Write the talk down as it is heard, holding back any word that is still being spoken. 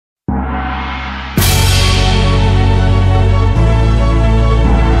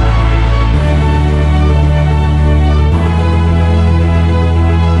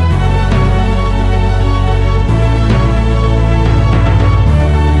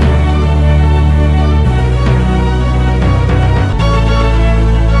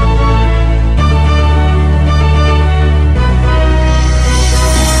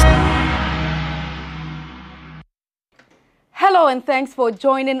and thanks for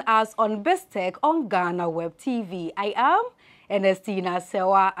joining us on BizTech on GhanaWeb TV. I am Ernestina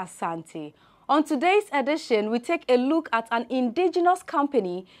Serwaa Asante. On today's edition, we take a look at an indigenous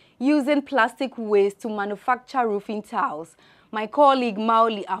company using plastic waste to manufacture roofing tiles. My colleague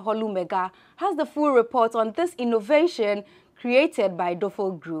Mawuli Ahorlumegah has the full report on this innovation created by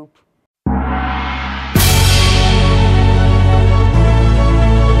Dofo Group.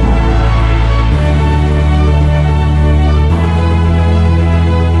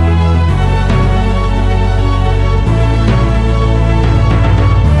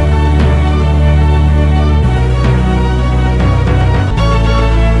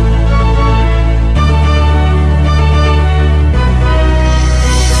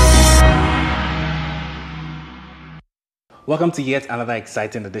 Welcome to yet another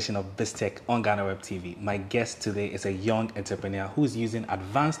exciting edition of BizTech on GhanaWeb TV. My guest today is a young entrepreneur who's using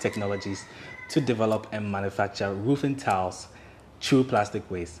advanced technologies to develop and manufacture roofing tiles through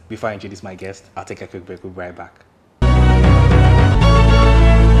plastic waste. Before I introduce my guest, I'll take a quick break. We'll be right back.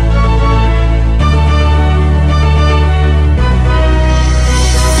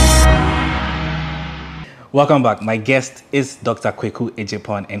 Welcome back. My guest is Dr. Kwaku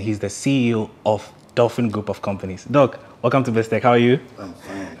Ejepon, and he's the CEO of Dolphin Group of Companies. Doc, welcome to BizTech. How are you? I'm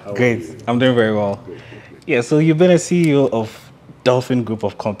fine. How Great. are you? I'm doing very well. Good. Yeah, so you've been a CEO of Dolphin Group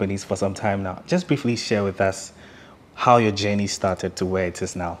of Companies for some time now. Just briefly share with us how your journey started to where it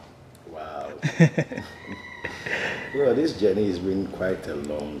is now. Wow. Well, this journey has been quite a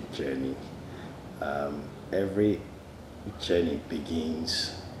long journey. Every journey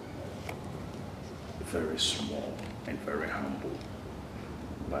begins very small and very humble.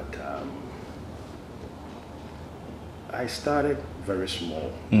 But I started very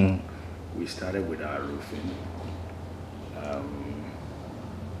small. We started with our roofing.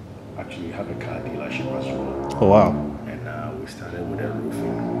 Actually, we have a car dealership as well. Oh, wow. And we started with a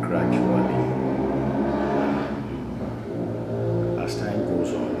roofing gradually. As time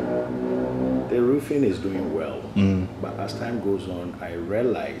goes on, the roofing is doing well. But as time goes on, I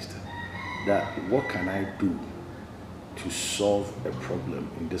realized that what can I do to solve a problem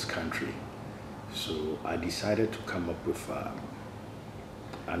in this country? So I decided to come up with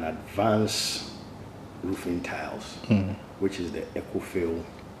an advanced roofing tiles, which is the EcoFill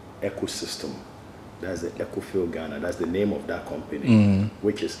ecosystem. That's the EcoFill Ghana. That's the name of that company,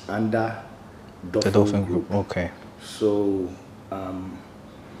 which is under The Dolphin Group. Okay. So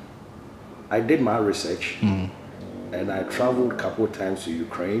I did my research, and I traveled a couple of times to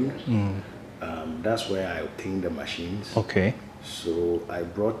Ukraine. That's where I obtained the machines. Okay. So I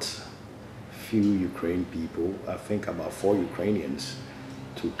brought few Ukraine people, I think about 4 Ukrainians,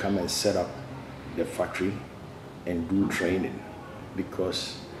 to come and set up the factory and do training,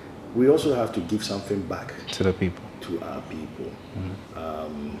 because we also have to give something back To the people. to our people.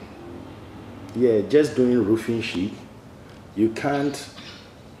 Yeah, just doing roofing sheet, you can't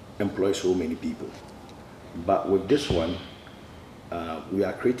employ so many people. But with this one, we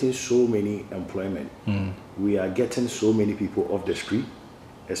are creating so many employment. We are getting so many people off the street,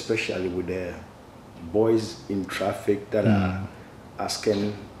 especially with the boys in traffic that are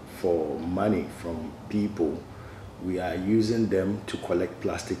asking for money from people. We are using them to collect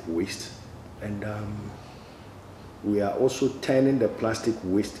plastic waste, and we are also turning the plastic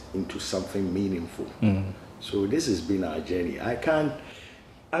waste into something meaningful. So this has been our journey. I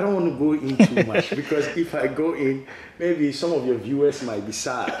don't want to go in too much, because if I go in, maybe some of your viewers might be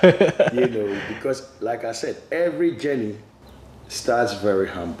sad, because like I said, every journey starts very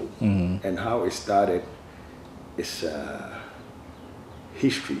humble, and how it started is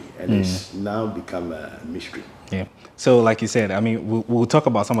history, and it's now become a mystery. Yeah. So like you said, I mean, we'll talk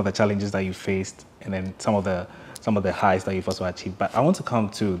about some of the challenges that you faced, and then some of the highs that you've also achieved. But I want to come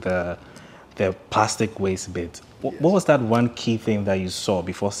to the plastic waste bit. Yes. What was that one key thing that you saw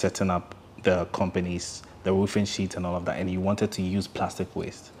before setting up the companies, the roofing sheet and all of that, and you wanted to use plastic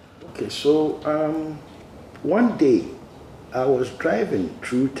waste? Okay, so one day I was driving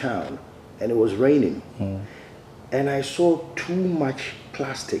through town and it was raining, and I saw too much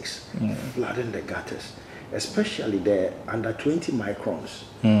plastics flooding the gutters, especially the under 20 microns.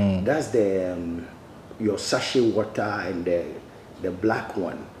 That's the your sachet water and the black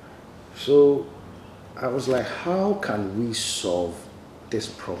one. So I was like, how can we solve this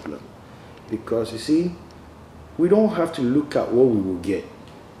problem? Because you see, we don't have to look at what we will get.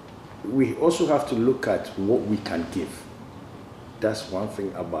 We also have to look at what we can give. That's one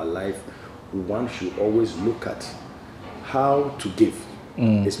thing about life. One should always look at how to give.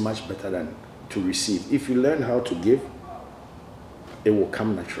 It's much better than to receive. If you learn how to give, it will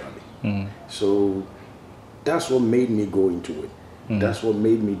come naturally. So that's what made me go into it. That's what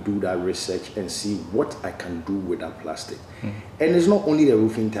made me do that research and see what I can do with that plastic. And it's not only the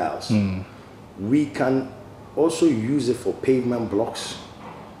roofing tiles. We can also use it for pavement blocks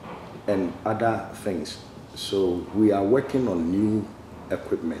and other things. So we are working on new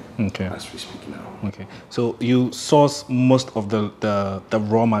equipment as we speak now. Okay. So you source most of the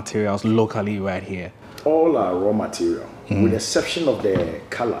raw materials locally right here? All our raw material, with the exception of the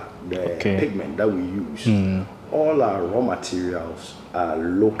color, the pigment that we use. All our raw materials are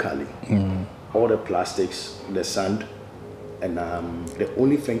locally. All the plastics, the sand, and the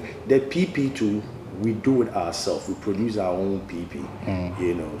only thing, the PP too, we do it ourselves. We produce our own PP,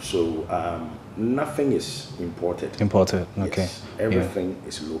 you know. So nothing is imported. Imported, okay. Yes, everything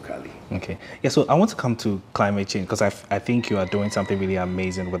is locally. Okay. Yeah, so I want to come to climate change because I think you are doing something really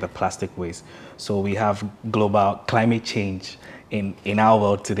amazing with the plastic waste. So we have global climate change in our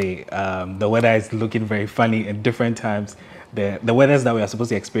world today. The weather is looking very funny in different times. The weathers that we are supposed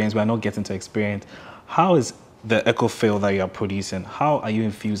to experience, we are not getting to experience. How is the eco-fuel that you are producing, how are you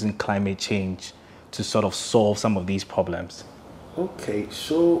infusing climate change to sort of solve some of these problems? Okay,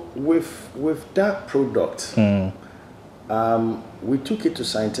 so with that product, we took it to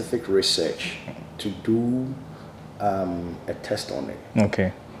scientific research to do a test on it.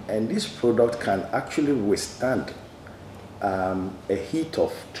 Okay. And this product can actually withstand a heat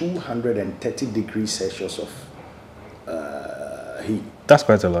of 230 degrees Celsius of heat. That's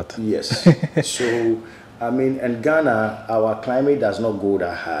quite a lot. Yes. So, I mean, in Ghana, our climate does not go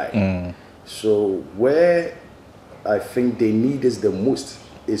that high. So where I think they need us the most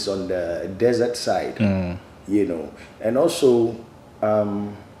is on the desert side, you know. And also,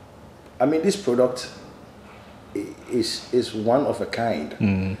 I mean, this product is one of a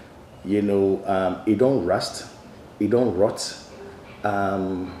kind. You know, it don't rust, it don't rot.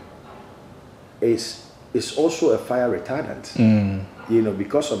 It's also a fire retardant, you know,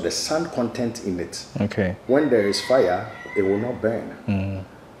 because of the sand content in it. Okay. When there is fire, it will not burn.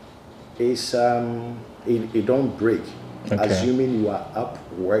 It's it don't break. Okay. Assuming you are up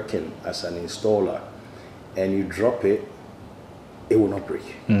working as an installer and you drop it, it will not break.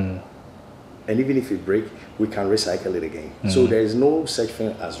 And even if it breaks, we can recycle it again. So there is no such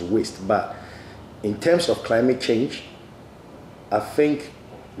thing as waste. But in terms of climate change, I think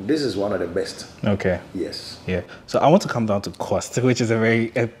this is one of the best. Okay. Yes. Yeah. So I want to come down to cost, which is a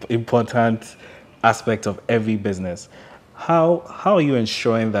very important aspect of every business. How are you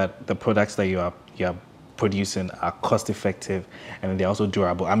ensuring that the products that you are producing are cost effective and they're also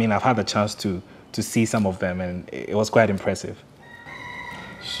durable? I mean, I've had the chance to see some of them and it was quite impressive.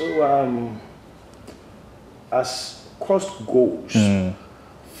 So as cost goes,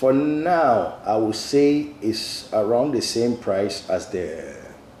 for now, I would say it's around the same price as the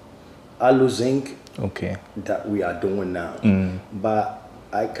alu zinc that we are doing now. But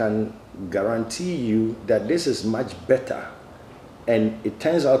I can guarantee you that this is much better and it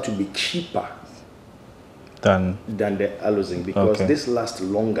turns out to be cheaper than the alu zinc because this lasts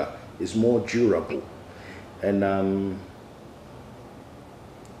longer, is more durable. And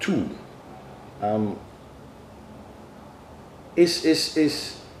two,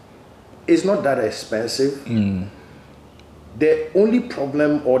 it's not that expensive. The only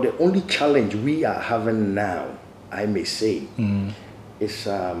problem or the only challenge we are having now, I may say, is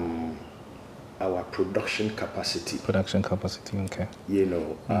our production capacity. Production capacity, okay. You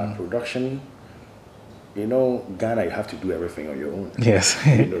know, production, you know, Ghana, you have to do everything on your own. Yes.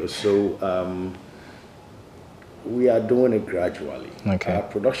 You know, so we are doing it gradually. Okay. Our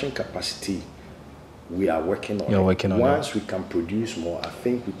production capacity, we are working on it. Working on it. Once we can produce more, I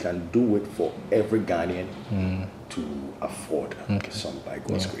think we can do it for every Ghanaian to afford some, by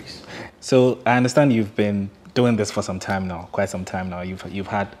God's grace. So I understand you've been doing this for some time now, quite some time now. You've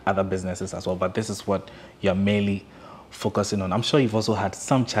had other businesses as well, but this is what you're mainly focusing on. I'm sure you've also had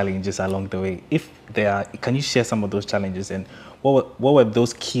some challenges along the way. If there are, can you share some of those challenges and what were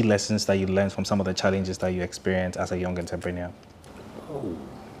those key lessons that you learned from some of the challenges that you experienced as a young entrepreneur? Oh,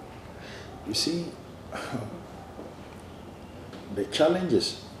 you see, the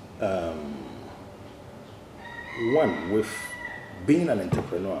challenges, one, with being an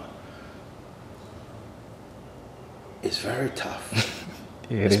entrepreneur, it's very tough,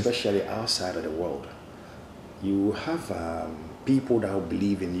 especially outside of the world. You have people that will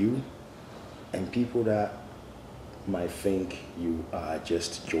believe in you and people that might think you are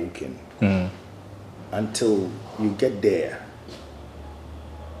just joking until you get there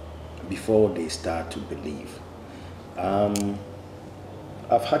before they start to believe.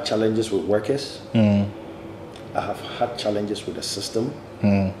 I've had challenges with workers. I have had challenges with the system.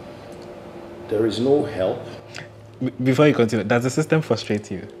 There is no help. Before you continue, does the system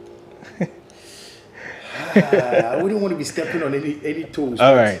frustrate you? I wouldn't want to be stepping on any toes.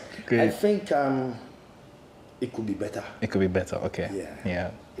 All right, good. I think it could be better. It could be better. Okay.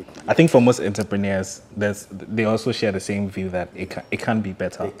 Yeah. I think for most entrepreneurs, they also share the same view that it can be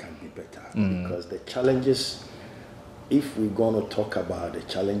better. It can be better because the challenges. If we're going to talk about the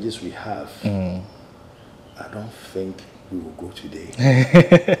challenges we have, I don't think we will go today.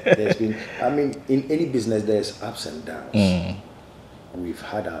 In any business, there's ups and downs. We've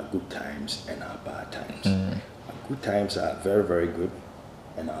had our good times and our bad times. Our good times are very, very good,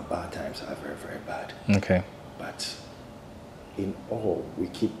 and our bad times are very, very bad. Okay. But in all, we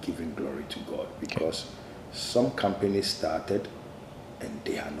keep giving glory to God because some companies started and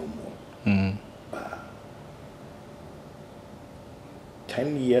they are no more. But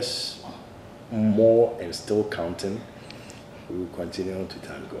 10 years more and still counting, we will continue on to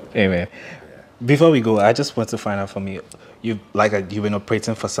thank God. Amen. Yeah. Before we go, I just want to find out from you, you've been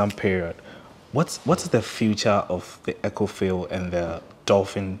operating for some period. What's the future of the Ecofield and the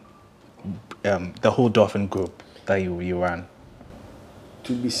Dolphin, the whole Dolphin group that you run?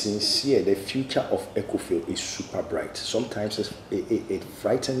 To be sincere, the future of Ecofield is super bright. Sometimes it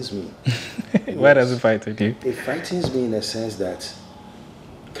frightens me. Why does it frighten you? It frightens me in the sense that,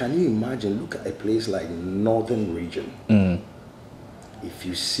 can you imagine, look at a place like Northern Region. If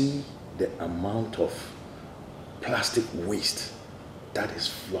you see the amount of plastic waste that is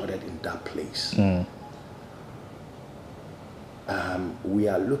flooded in that place. We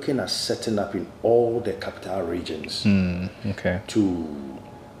are looking at setting up in all the capital regions to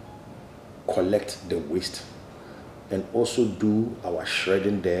collect the waste and also do our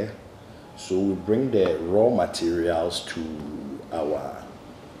shredding there. So we bring the raw materials to our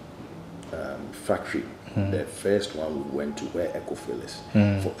factory. The first one we went to where Ecofield is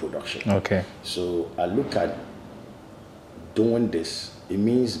for production. Okay. So I look at doing this. It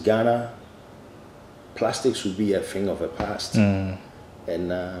means Ghana, plastics will be a thing of the past.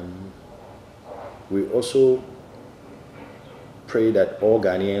 And we also pray that all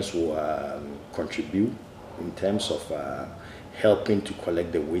Ghanaians will contribute in terms of helping to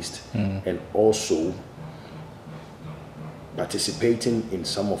collect the waste and also participating in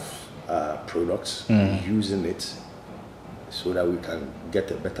some of products, using it so that we can get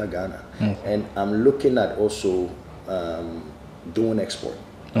a better Ghana. And I'm looking at also doing export.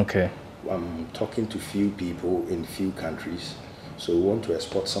 Okay. I'm talking to few people in few countries. So we want to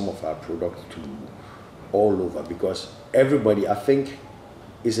export some of our products to all over because everybody, I think,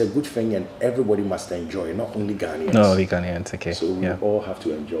 is a good thing and everybody must enjoy, not only Ghanaians. No, only Ghanaians, okay. So we all have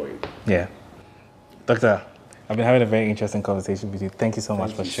to enjoy it. Yeah. Doctor, I've been having a very interesting conversation with you. Thank you so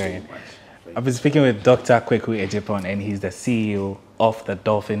much for sharing. I've been speaking with Dr. Kwaku Ejipon, and he's the CEO of the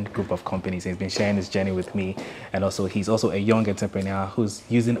Dolphin Group of Companies. He's been sharing his journey with me, and also he's also a young entrepreneur who's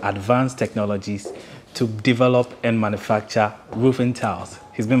using advanced technologies to develop and manufacture roofing tiles.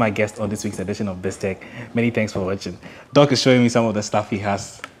 He's been my guest on this week's edition of BizTech. Many thanks for watching. Doc is showing me some of the stuff he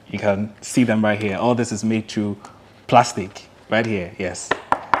has. You can see them right here. All this is made through plastic right here. Yes,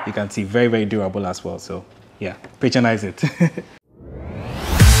 you can see very, very durable as well. So yeah, patronize it.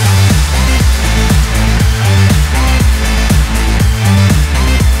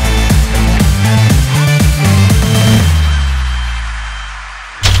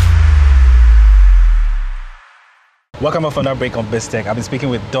 Welcome back from that break on BizTech. I've been speaking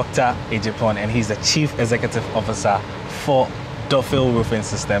with Dr. Ejipon, and he's the Chief Executive Officer for Dolphin Roofing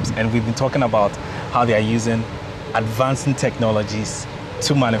Systems. And we've been talking about how they are using advancing technologies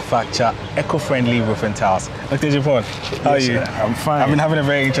to manufacture eco-friendly roofing tiles. Dr. Ejipon, how are you? I'm fine. I've been having a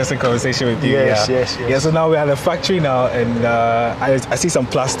very interesting conversation with you. Yes. Yeah, so now we're at the factory now, and I see some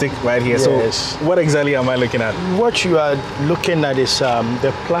plastic right here. Yes. So what exactly am I looking at? What you are looking at is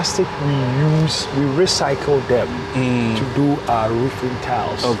the plastic we recycle them to do our roofing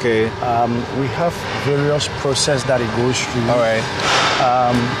tiles. Okay. We have various processes that it goes through. All right.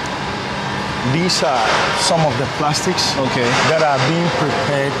 These are some of the plastics that are being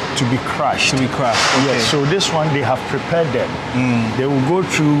prepared to be crushed. Okay. Yes, so this one, they have prepared them. They will go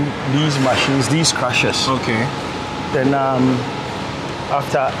through these machines, these crushers. Okay. Then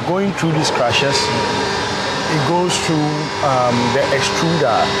after going through these crushers, it goes through the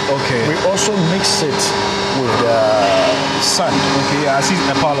extruder. Okay. We also mix it with the sand. Okay, yeah, I see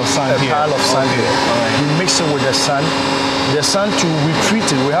a pile of sand here. A pile of sand here. Right. We mix it with the sand. The sand too, we treat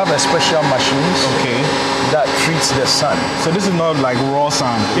it. We have a special machines that treats the sand. So this is not like raw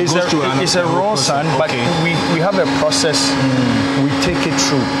sand. It's a raw sand, but we have a process we take it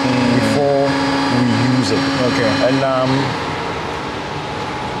through before we use it. Okay. And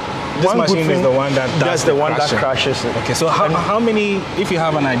This machine is the one that does the one that crashes it. Okay, so how many, if you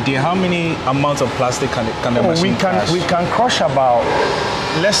have an idea, how many amounts of plastic can the machine crush? We can crush about,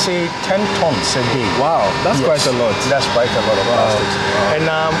 let's say, 10 tons a day. Wow, that's quite a lot. That's quite a lot of plastics. Wow. And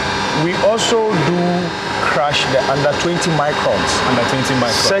we also do crush the under 20 microns. Under 20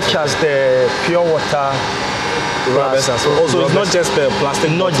 microns. Such as the pure water rubbers as well. Also, it's not just the plastic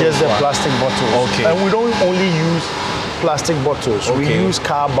bottles. Not just the plastic bottles. Okay. And we don't only use plastic bottles. Okay. We use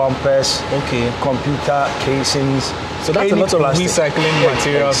car bumpers, computer casings. So that's a lot of recycling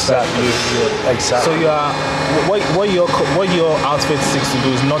materials. Exactly. Exactly. So you are, what your outfit seeks to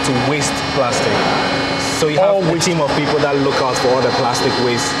do is not to waste plastic. So you have a team of people that look out for all the plastic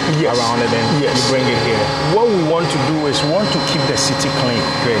waste around it, and you bring it here. What we want to do is we want to keep the city clean.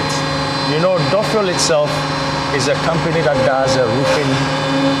 Great. You know, Duffield itself is a company that does a roofing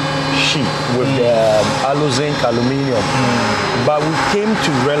sheet with the zinc aluminium. But we came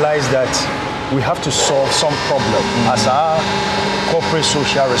to realize that we have to solve some problem as our corporate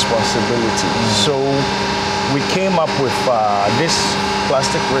social responsibility. So we came up with this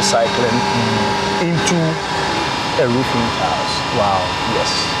plastic recycling into a roofing tiles. Wow. Yes.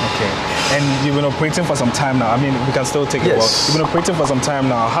 Okay. And you've been operating for some time now. I mean, we can still take a walk. You've been operating for some time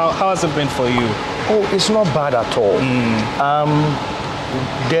now. How has it been for you? Oh, it's not bad at all.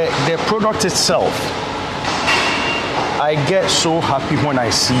 The product itself, I get so happy when I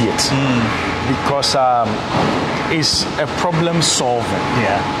see it because it's a problem solving.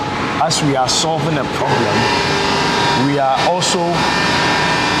 Yeah. As we are solving a problem, we are also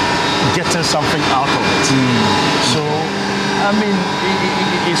getting something out of it. So, I mean,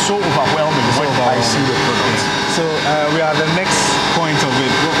 it's so overwhelming when I see the product. So we are at the next point of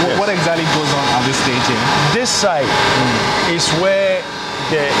it. What exactly goes on at this stage here? This side is where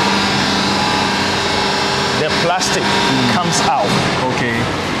the plastic comes out. Okay.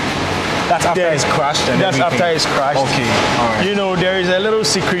 That's after it's crushed and That's everything. after it's crushed. Okay, all right. You know, there is a little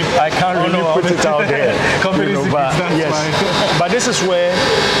secret. I can't really put it out there. Company secrets, that's fine. But this is where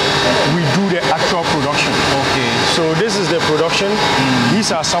we do the actual production. Okay. So this is the production.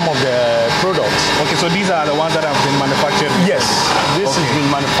 These are some of the products. Okay, so these are the ones that have been manufactured? Yes. This has been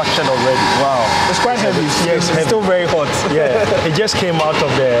manufactured already. Wow. It's quite heavy. Yes, it's still very hot. Yeah. It just came out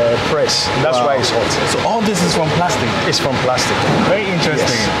of the press. That's why it's hot. So all this is from plastic? It's from plastic. Very interesting.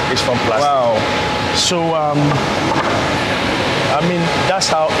 Yes, it's from plastic. Wow. So, I mean, that's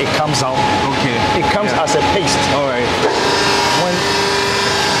how it comes out. Okay. It comes as a paste. All right.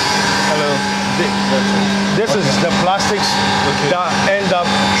 Hello. This is the plastics that end up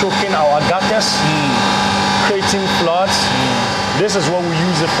choking our gutters, creating floods. This is what we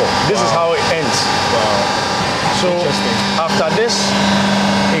use it for. This is how it ends. Wow. So after this,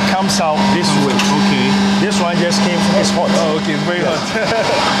 it comes out this way. Okay. This one just came from it's hot. Oh, okay, it's very hot.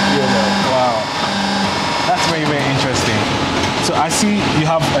 Wow. That's very, very interesting. So I see you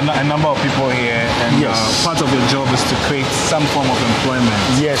have a number of people here, and part of your job is to create some form of employment.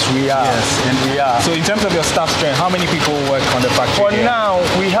 Yes, we are. Yes, and we are. So in terms of your staff strength, how many people work on the factory For now,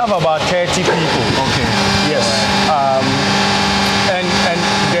 we have about 30 people. Okay. Yes. And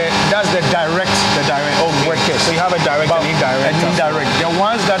that's the direct workers. So you have a direct and indirect. And indirect. The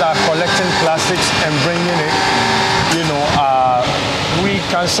ones that are collecting plastics and bringing it, you know, we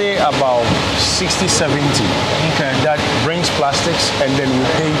can say about 60, 70 that brings plastics, and then we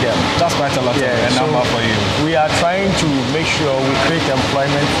pay them. That's quite a lot of a number for you. We are trying to make sure we create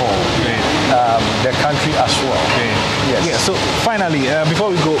employment for the country as well. Yes. Yeah, so finally, before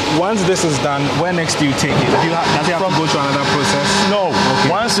we go, once this is done, where next do you take it? Does it have to go through another process? No.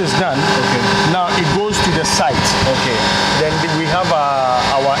 Once it's done, now it goes to the site. Okay. Then we have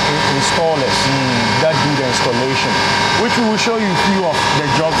our installers that do the installation, which we will show you a few of the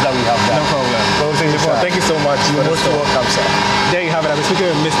jobs that we have done. No problem. Thank you so much. You're most welcome, sir. There you have it. I'm speaking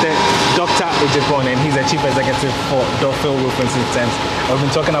with Mr. Dr. Ejipon, and he's the Chief Executive for Duffield Roofing Systems. We've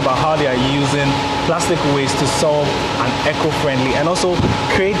been talking about how they are using plastic waste to solve an eco-friendly and also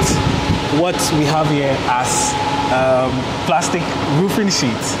create what we have here as plastic roofing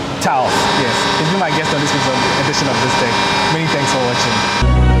sheets, tiles. Yes, he's been my guest on this week's edition of BizTech. Many thanks for watching.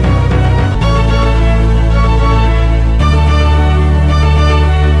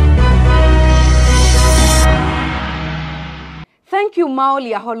 Thank you,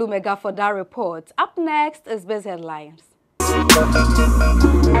 Mawuli Ahorlumegah, for that report. Up next is BizHeadlines.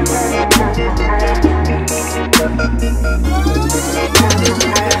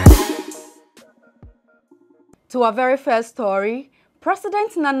 To our very first story,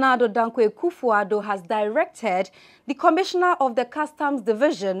 President Nana Addo Dankwa Akufo-Addo has directed the Commissioner of the Customs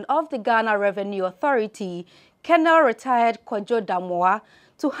Division of the Ghana Revenue Authority, Colonel Retired Kojo Damoa,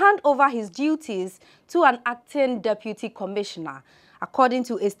 to hand over his duties to an acting deputy commissioner. According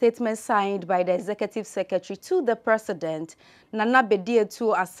to a statement signed by the executive secretary to the president, Nana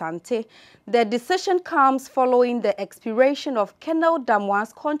Bedietu Asante, the decision comes following the expiration of Colonel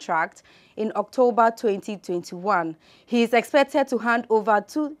Damwa's contract in October 2021. He is expected to hand over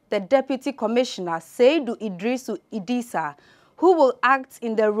to the deputy commissioner, Seydou Idrisu Idisa, who will act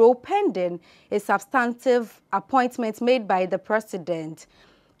in the role pending a substantive appointment made by the president.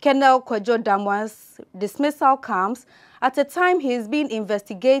 Colonel Kwadwo Damwa's dismissal comes at a time he is being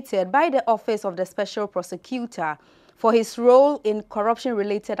investigated by the Office of the Special Prosecutor for his role in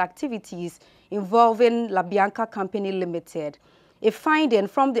corruption-related activities involving La Bianca Company Limited. A finding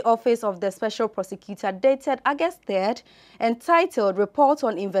from the Office of the Special Prosecutor dated August 3rd, entitled Report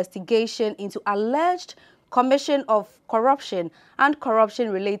on Investigation into Alleged Commission of Corruption and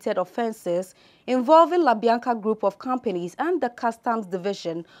Corruption-Related Offences involving La Bianca Group of Companies and the Customs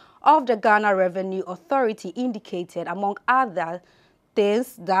Division of the Ghana Revenue Authority, indicated, among other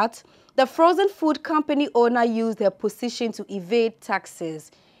things, that the frozen food company owner used their position to evade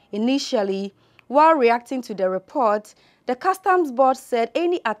taxes. Initially, while reacting to the report, the Customs Board said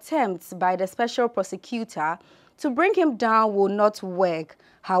any attempts by the Special Prosecutor to bring him down will not work.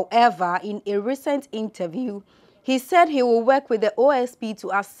 However, in a recent interview, he said he will work with the OSP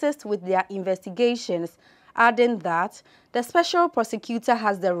to assist with their investigations, adding that the Special Prosecutor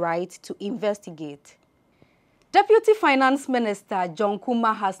has the right to investigate. Deputy Finance Minister John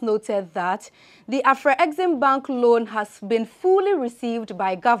Kuma has noted that the Afro-Exim Bank loan has been fully received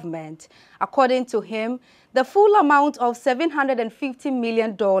by government. According to him, the full amount of $750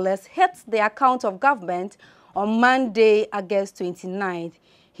 million hit the account of government on Monday, August 29th.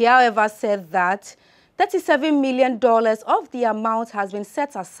 He, however, said that $37 million of the amount has been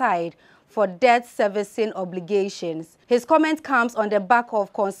set aside for debt servicing obligations. His comment comes on the back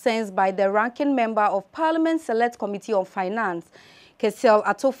of concerns by the ranking member of Parliament Select Committee on Finance, Kesiel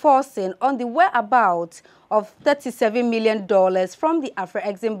Atoforsen, on the whereabouts of $37 million from the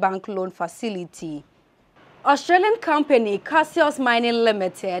Afro-Exim Bank loan facility. Australian company Cassius Mining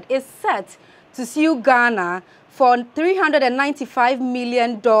Limited is set to sue Ghana for $395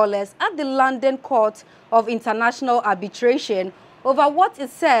 million at the London Court of International Arbitration over what it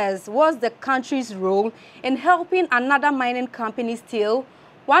says was the country's role in helping another mining company steal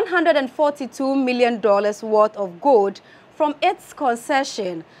 $142 million worth of gold from its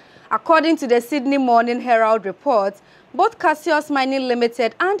concession. According to the Sydney Morning Herald report, both Cassius Mining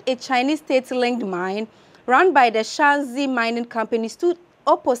Limited and a Chinese state-linked mine run by the Shanxi Mining Company stood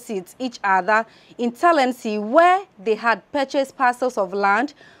opposite each other in tenancy, where they had purchased parcels of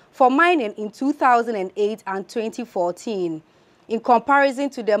land for mining in 2008 and 2014. In comparison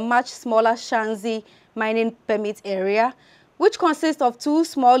to the much smaller Shanxi mining permit area, which consists of two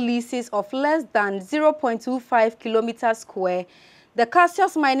small leases of less than 0.25 kilometers square, the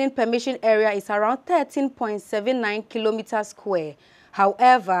Cassius mining permission area is around 13.79 kilometers square.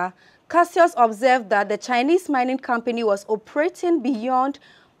 However, Cassius observed that the Chinese mining company was operating beyond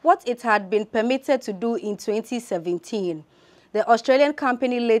what it had been permitted to do in 2017. The Australian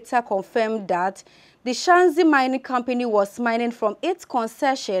company later confirmed that the Shanxi mining company was mining from its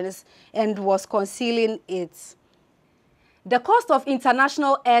concessions and was concealing it. The cost of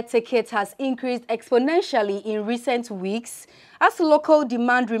international air tickets has increased exponentially in recent weeks as local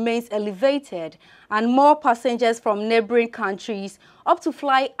demand remains elevated and more passengers from neighboring countries opt to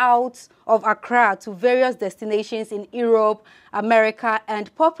fly out of Accra to various destinations in Europe, America,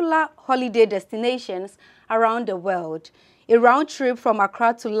 and popular holiday destinations around the world. A round trip from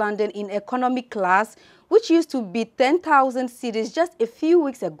Accra to London in economy class, which used to be 10,000 cedis just a few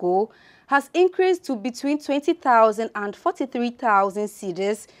weeks ago, has increased to between 20,000 and 43,000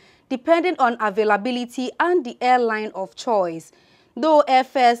 cedis, depending on availability and the airline of choice. Though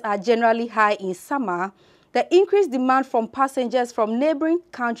airfares are generally high in summer, the increased demand from passengers from neighboring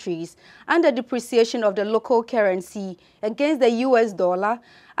countries and the depreciation of the local currency against the US dollar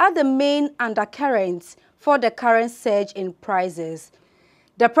are the main undercurrents for the current surge in prices.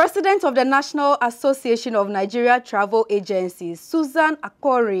 The president of the National Association of Nigeria Travel Agencies, Susan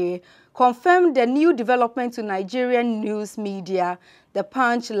Akori, confirmed the new development to Nigerian news media, The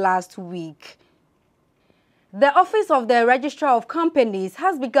Punch, last week. The Office of the Registrar of Companies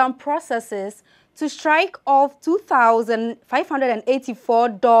has begun processes to strike off 2,584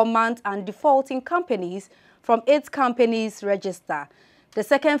 dormant and defaulting companies from its companies register. The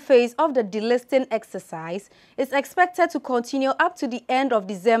second phase of the delisting exercise is expected to continue up to the end of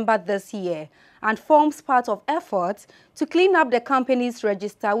December this year and forms part of efforts to clean up the companies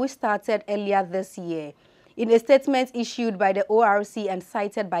register which started earlier this year. In a statement issued by the ORC and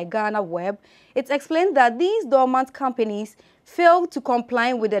cited by GhanaWeb, it explained that these dormant companies failed to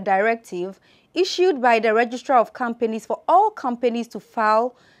comply with the directive issued by the Registrar of Companies for all companies to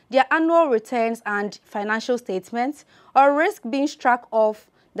file their annual returns and financial statements or risk being struck off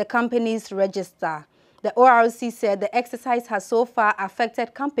the company's register. The ORC said the exercise has so far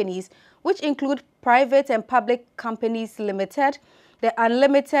affected companies which include Private and Public Companies Limited, the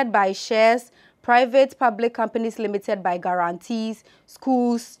Unlimited by Shares, Private Public Companies Limited by Guarantees,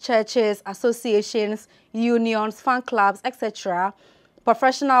 schools, churches, associations, unions, fan clubs, etc.,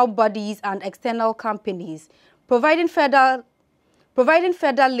 professional bodies and external companies. Providing further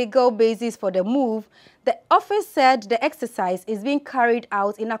legal basis for the move, the office said the exercise is being carried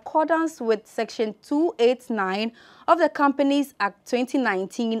out in accordance with Section 289 of the Companies Act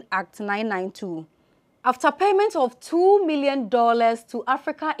 2019, Act 992. After payment of $2 million to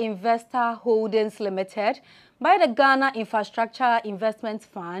Africa Investor Holdings Limited by the Ghana Infrastructure Investment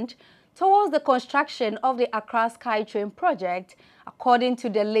Fund towards the construction of the Accra SkyTrain project, according to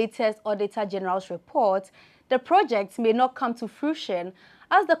the latest Auditor General's report, the project may not come to fruition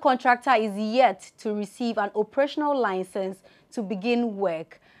as the contractor is yet to receive an operational license to begin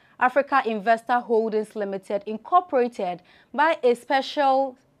work. Africa Investor Holdings Limited incorporated by a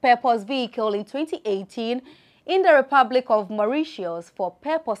special purpose vehicle in 2018 in the Republic of Mauritius for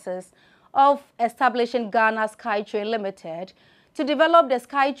purposes of establishing Ghana SkyTrain Limited to develop the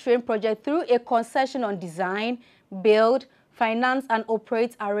SkyTrain project through a concession on design, build, finance and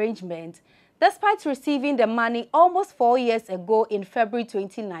operate arrangement. Despite receiving the money almost 4 years ago in February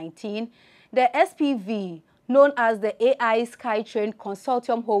 2019, the SPV, known as the AI SkyTrain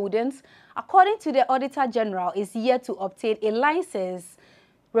Consortium Holdings, according to the Auditor General, is yet to obtain a license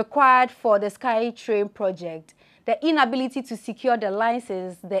required for the SkyTrain project. The inability to secure the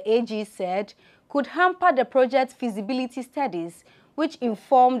license, the AG said, could hamper the project's feasibility studies, which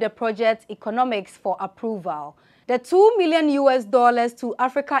inform the project's economics for approval. The $2 million to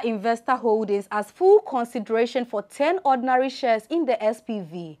Africa Investor Holdings as full consideration for 10 ordinary shares in the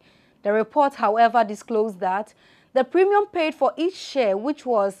SPV. The report, however, disclosed that the premium paid for each share, which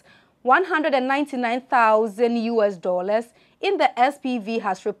was $199,000 in the SPV,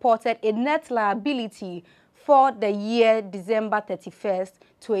 has reported a net liability for the year December 31st,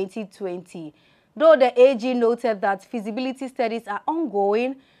 2020. Though the AG noted that feasibility studies are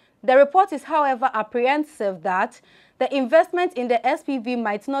ongoing, the report is, however, apprehensive that the investment in the SPV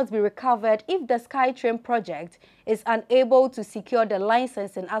might not be recovered if the SkyTrain project is unable to secure the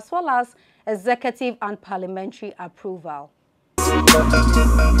licensing as well as executive and parliamentary approval.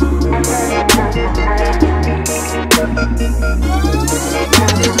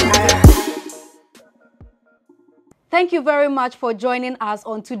 Thank you very much for joining us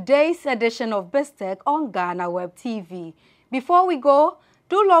on today's edition of BizTech on GhanaWeb TV. Before we go,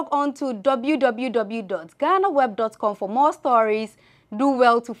 do log on to www.ghanaweb.com for more stories. Do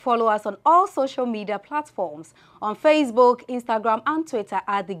well to follow us on all social media platforms, on Facebook, Instagram, and Twitter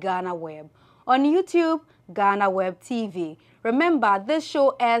at the GhanaWeb. On YouTube, GhanaWeb TV. Remember, this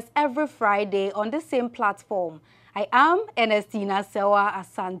show airs every Friday on the same platform. I am Ernestina Serwaa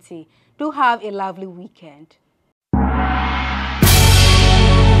Asante. Do have a lovely weekend.